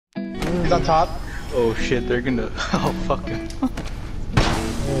He's on top. Oh shit, they're gonna. Oh fuck him.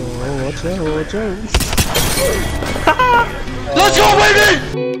 Oh, watch out, watch out. Let's go, baby!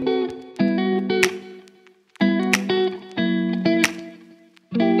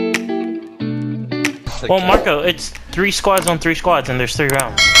 Well, Marco, it's 3 squads on 3 squads, and there's 3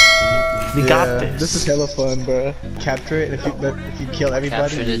 rounds. We got this. This is hella fun, bro. Capture it, and if you kill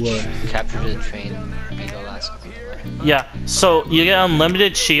everybody, you win. Capture the train. Be the last. Yeah. So you get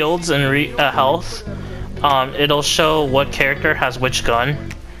unlimited shields and health. It'll show what character has which gun.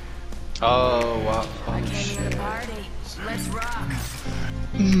 Oh wow! Oh shit!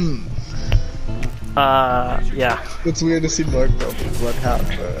 Yeah. It's weird to see Marco with Bloodhound,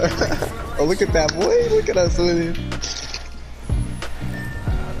 bro. Oh, look at that boy! Look at us winning.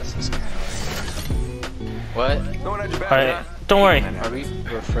 What? Alright, don't worry.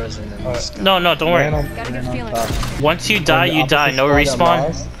 We're frozen in this. No, don't worry. Once you die, you die. No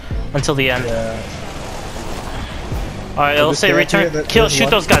respawn until the end. Yeah. Alright, it'll say return. Kill, shoot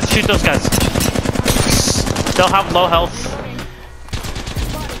those guys, shoot those guys. They'll have low health.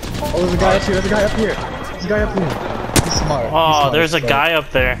 Oh, there's a guy up here, there's a guy up here. There's a guy up here. He's smart. Oh, there's a guy up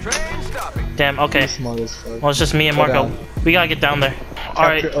there. Damn, okay. He's smart as fuck. Well, it's just me and Marco. We gotta get down there.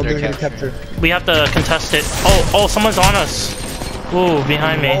 Alright. Oh, they're gonna capture. We have to contest it. Oh, someone's on us. Ooh,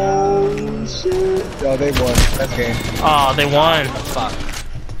 behind me. Oh, shit. Oh, they won. That's game. Oh, they won. Fuck.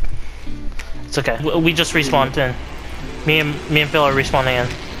 It's okay. We just respawned in. Me and Phil are respawning in.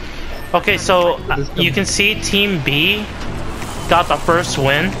 Okay, so you can see Team B got the first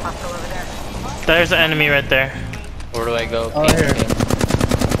win. There's an enemy right there. Where do I go? Oh, here.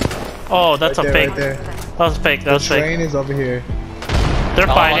 Oh, that's Right a there, fake. right there. That was fake. That was The fake. train is over here. They're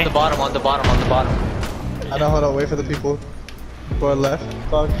fighting. On the bottom. I know, hold on, wait for the people. Before left.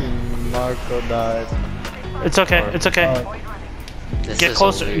 Fucking Marco died. It's okay. It's okay. Get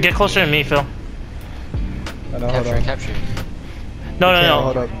closer. Get closer to me, Phil. I know, hold on. Capture. No.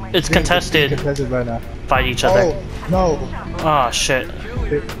 Hold up. It's contested. Contested right now. Fight each other. Oh, no. Oh shit.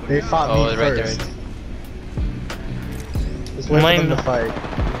 They fought me first. Just wait for them to fight.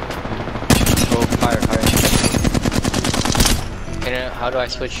 Oh, fire. How do I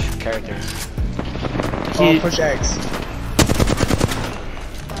switch characters? Oh, push X.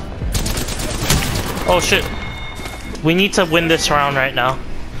 Oh shit. We need to win this round right now.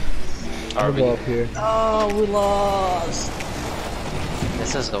 I'm gonna go up here. Oh, we lost.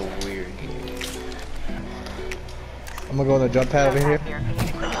 This is a weird. I'm gonna go on the jump pad over here.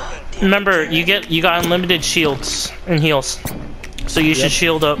 Remember, you got unlimited shields and heals, so you should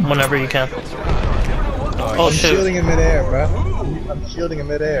shield up whenever you can. Oh I'm shit! shielding in midair, bro. I'm shielding in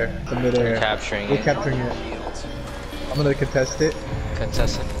midair. It's in midair. We're capturing it. I'm gonna contest it.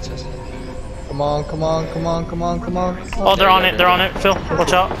 Contest it. Come on. Oh, they're on it. Phil,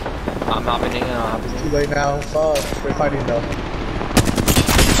 watch out. I'm hopping in. It's too late now. Fuck. We're fighting though.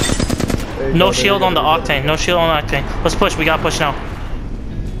 No shield on the octane. No shield on the octane. Let's push. We gotta push now.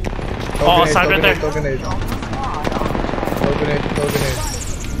 Oh, side right there. Go grenade.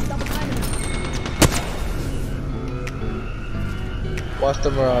 Watch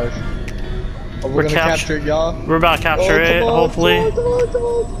the mirage. Oh, we're gonna capture it, y'all. We're about to capture it, hopefully. Come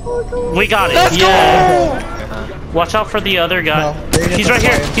on. We got it. Yeah. Watch out for the other guy. No, He's right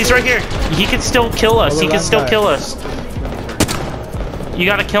here. He can still kill us. You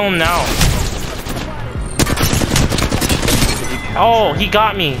gotta kill him now. Oh, he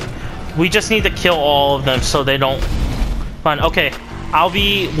got me. We just need to kill all of them so they don't. Fine. Okay, I'll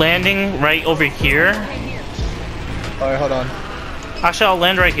be landing right over here. Alright, hold on. Actually, I'll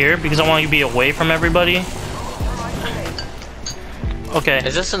land right here because I want you to be away from everybody. Okay.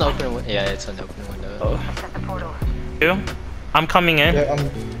 Is this an open window? Yeah, it's an open window. I'm coming in. Yeah,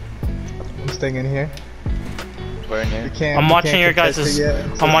 I'm staying in here. We're in here. I'm watching your guys'.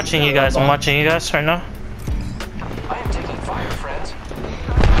 I'm watching you guys. I'm watching you guys right now. I am taking fire, friends.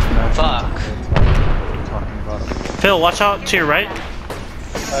 Fuck. Phil, watch out to your right.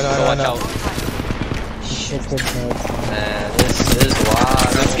 I know. Watch out. Man, this is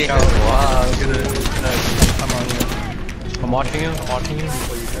wild. This game is wild. I'm watching you. What are you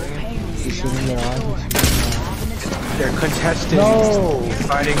doing? He's shooting their eyes. They're contesting. No!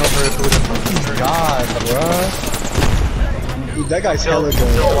 Fighting over who the fuck. God, bruh. Dude, that guy's hella Still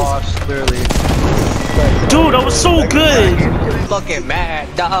good. lost, clearly. Dude, that was so good. Fucking mad,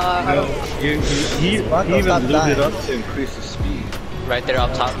 dog. He even looted it up to increase the speed. Right there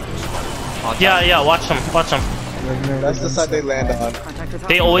up top. Yeah, watch them. That's the side they land on.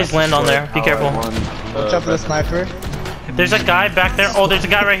 They always land on there. Be careful. Watch out for the sniper. There's a guy back there. Oh, there's a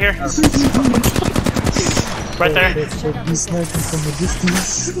guy right here. Right there. He's sniping from a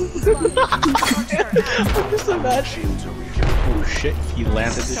distance. I'm just imagining. Oh shit, he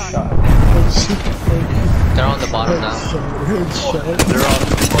landed his shot. They're on the bottom now. They're on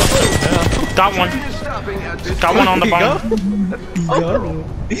the bottom. Got one. Got one on the bottom.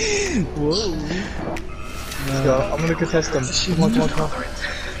 Whoa. Let's go. I'm gonna contest them. Come on.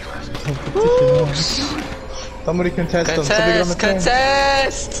 Somebody contest them. Somebody get on the train.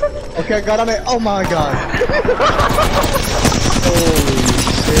 Contest! Okay, I got on it. Oh my god. Holy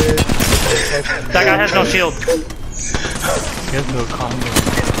shit. That guy has no shield. He has no combo.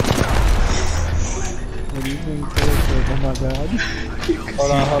 What do you think? Oh my god.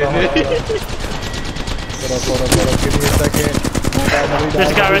 Hold on. Hold up. Give me a second.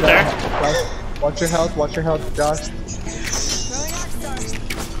 There's a guy right there. Watch your health, Josh.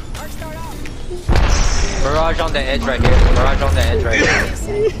 Mirage on the edge right here. Mirage on the edge right here.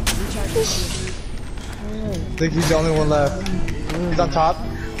 I think he's the only one left. He's on top.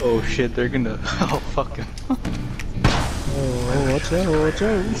 Oh shit, they're gonna. Oh fuck him. Oh, watch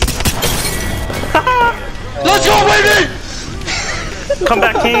out. Let's go, baby! Come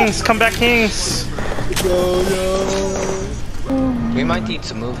back, Kings. Yo. We might need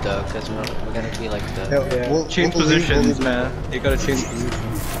to move though, because we're gonna be like the. Yeah, Change positions, man. You gotta change positions.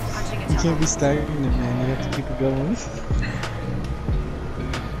 You can't be stagnant, man. You have to keep it going.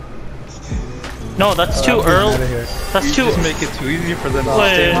 No, that's too early. That's too. Just make it too easy for them to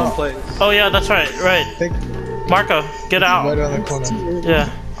Wait. stay in place. Oh yeah, that's right. Marco, get out. Right around the corner. Yeah.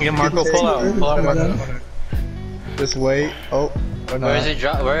 Yeah, Marco, pull out, Marco. Just wait. Oh, or not.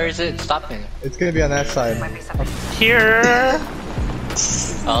 Where is it stopping? It's gonna be on that side. Here.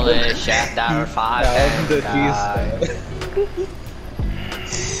 Only shaft down 5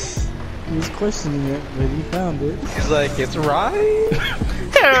 He was questioning it, but he found it. He's like, it's right.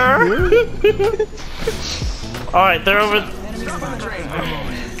 Alright, they're over.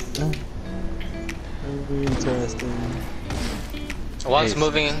 Very interesting. One's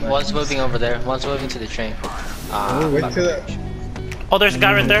moving over there. One's moving to the train. Wait till that. Oh, there's a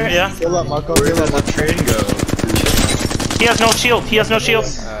guy right there. Yeah. Heal up, Marco. Where Heal does up. the train go? He has no shield.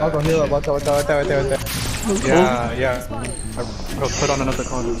 Marco, heal up. Watch out. Right there. Yeah. I'll put on another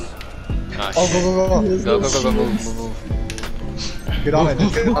corner. Oh, go. Go, move. Get on it.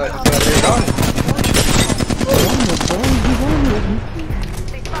 Just get on it.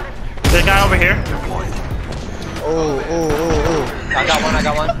 There's a guy over here. Oh. I got one.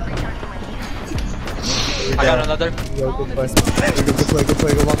 I got another. Yo, good play.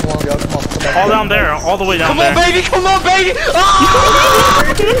 Go on. Come on. All down there. All the way down there. Come on, baby!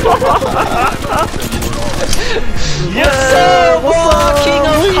 Yeah! King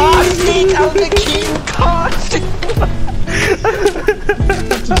of Caustic! I'm the King of Caustic!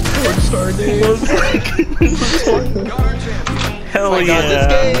 Hell God, yeah! this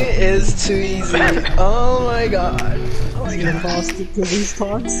game is too easy. Oh my god. He's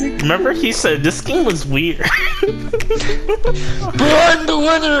toxic. Remember he said this game was weird. But I'm the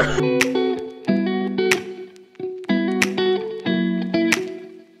winner!